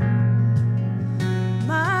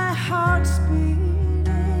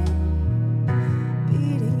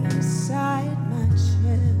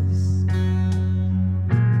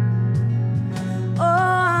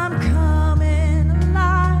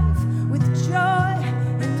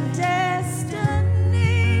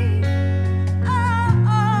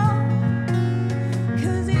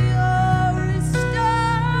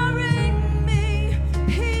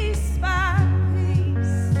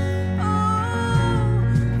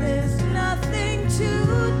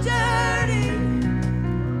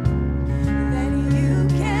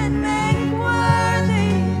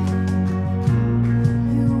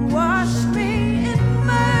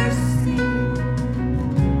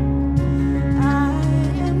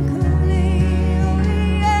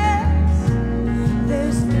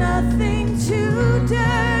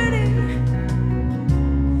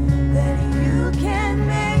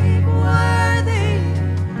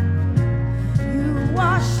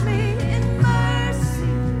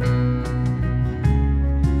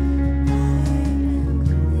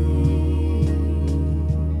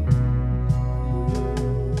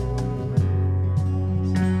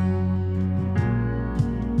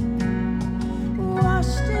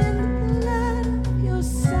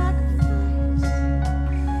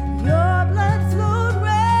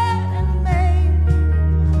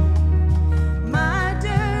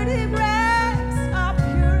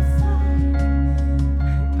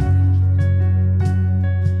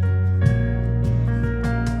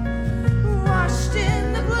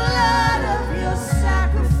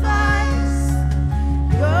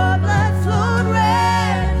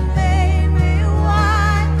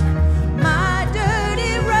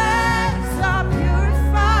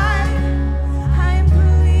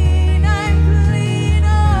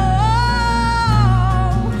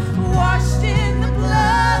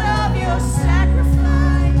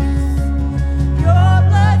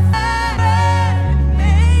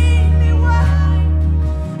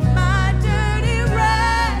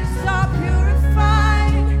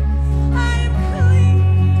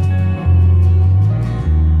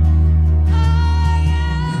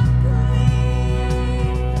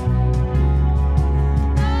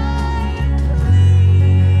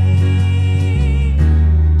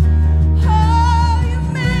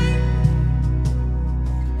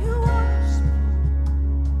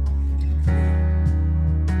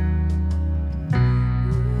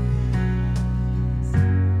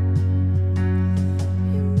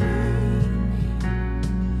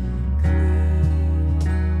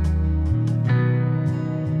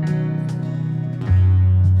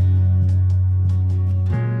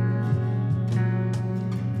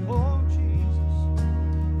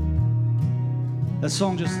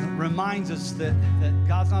 song just reminds us that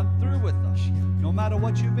God's not through with us yet. No matter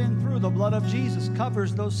what you've been through, the blood of Jesus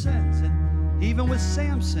covers those sins. And even with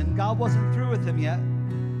Samson, God wasn't through with him yet.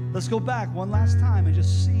 Let's go back one last time and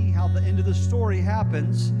just see how the end of the story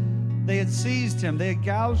happens. They had seized him. They had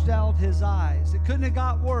gouged out his eyes. It couldn't have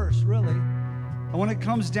got worse, really. And when it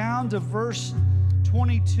comes down to verse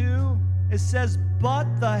 22, it says, but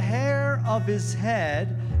the hair of his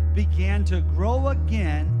head began to grow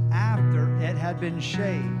again after it had been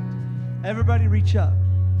shaved. Everybody reach up.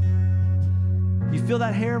 You feel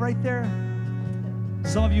that hair right there?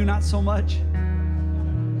 Some of you not so much.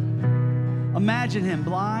 Imagine him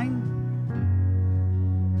blind,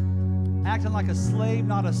 acting like a slave,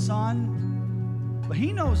 not a son. But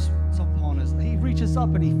he knows what's upon us. He reaches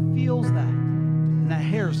up and he feels that. And that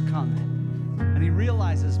hair's coming. And he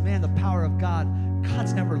realizes, man, the power of God.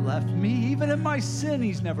 God's never left me. Even in my sin,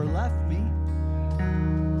 he's never left me.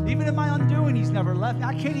 Even in my undoing, he's never left me.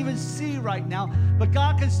 I can't even see right now. But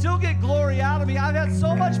God can still get glory out of me. I've had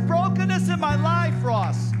so much brokenness in my life,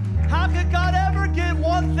 Ross. How could God ever get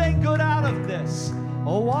one thing good out of this?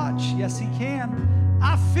 Oh, watch. Yes, he can.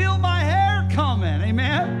 I feel my hair coming.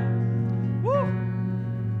 Amen. Woo.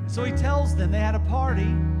 So he tells them they had a party.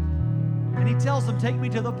 And he tells them, take me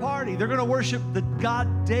to the party. They're going to worship the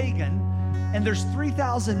god Dagon. And there's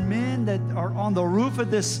 3,000 men that are on the roof of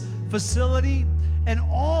this facility. And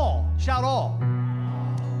shout all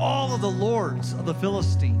of the lords of the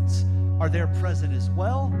Philistines are there present as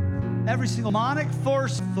well. Every single demonic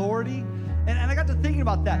force, authority. And I got to thinking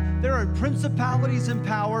about that. There are principalities and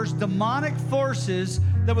powers, demonic forces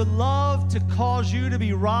that would love to cause you to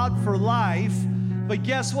be robbed for life. But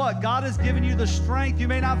guess what? God has given you the strength. You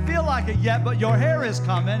may not feel like it yet, but your hair is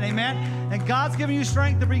coming. Amen. And God's giving you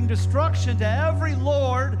strength to bring destruction to every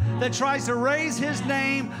lord that tries to raise his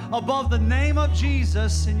name above the name of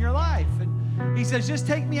Jesus in your life. And he says, just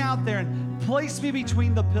take me out there and place me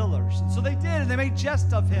between the pillars. And so they did, and they made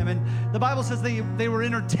jest of him. And the Bible says they were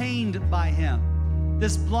entertained by him.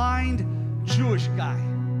 This blind Jewish guy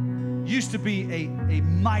used to be a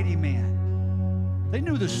mighty man. They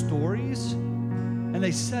knew the stories. And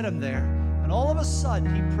they set him there. And all of a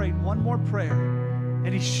sudden, he prayed one more prayer.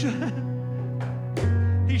 And he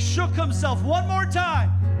shook himself one more time.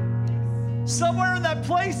 Somewhere in that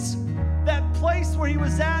place where he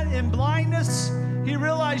was at in blindness, he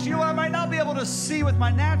realized, I might not be able to see with my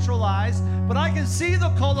natural eyes, but I can see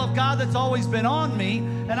the call of God that's always been on me.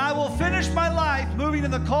 And I will finish my life moving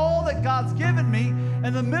in the call that God's given me.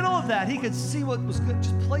 In the middle of that, he could see what was good.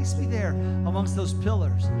 Just place me there amongst those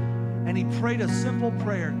pillars. And he prayed a simple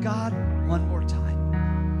prayer, God, one more time.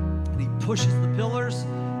 And he pushes the pillars.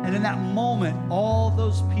 And in that moment, all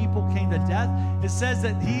those people came to death. It says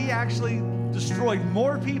that he actually destroyed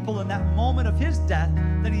more people in that moment of his death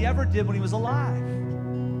than he ever did when he was alive.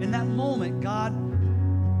 In that moment, God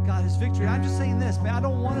got his victory. I'm just saying this, man, I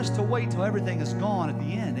don't want us to wait till everything is gone at the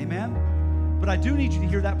end, amen? But I do need you to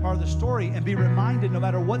hear that part of the story and be reminded, no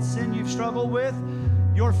matter what sin you've struggled with,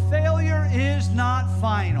 your failure is not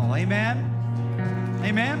final. Amen?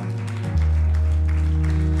 Amen?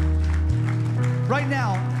 Right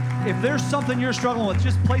now, if there's something you're struggling with,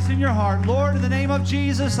 just place in your heart, Lord, in the name of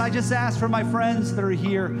Jesus, I just ask for my friends that are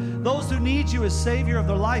here, those who need you as Savior of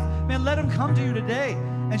their life, man, let them come to you today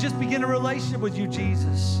and just begin a relationship with you,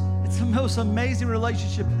 Jesus. It's the most amazing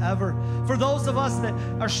relationship ever. For those of us that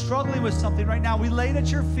are struggling with something right now, we lay it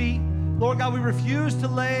at your feet. Lord God, we refuse to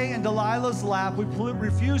lay in Delilah's lap. We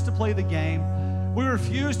refuse to play the game. We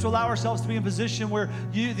refuse to allow ourselves to be in a position where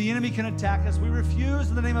the enemy can attack us. We refuse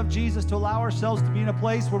in the name of Jesus to allow ourselves to be in a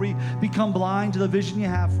place where we become blind to the vision you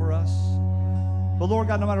have for us. But Lord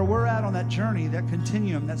God, no matter where we're at on that journey, that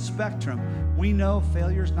continuum, that spectrum, we know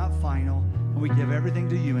failure is not final, and we give everything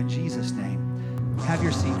to you in Jesus' name. Have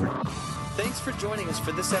your seat. Thanks for joining us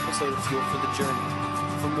for this episode of Fuel for the Journey.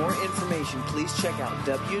 For more information, please check out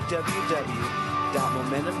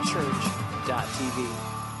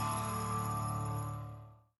www.momentumchurch.tv.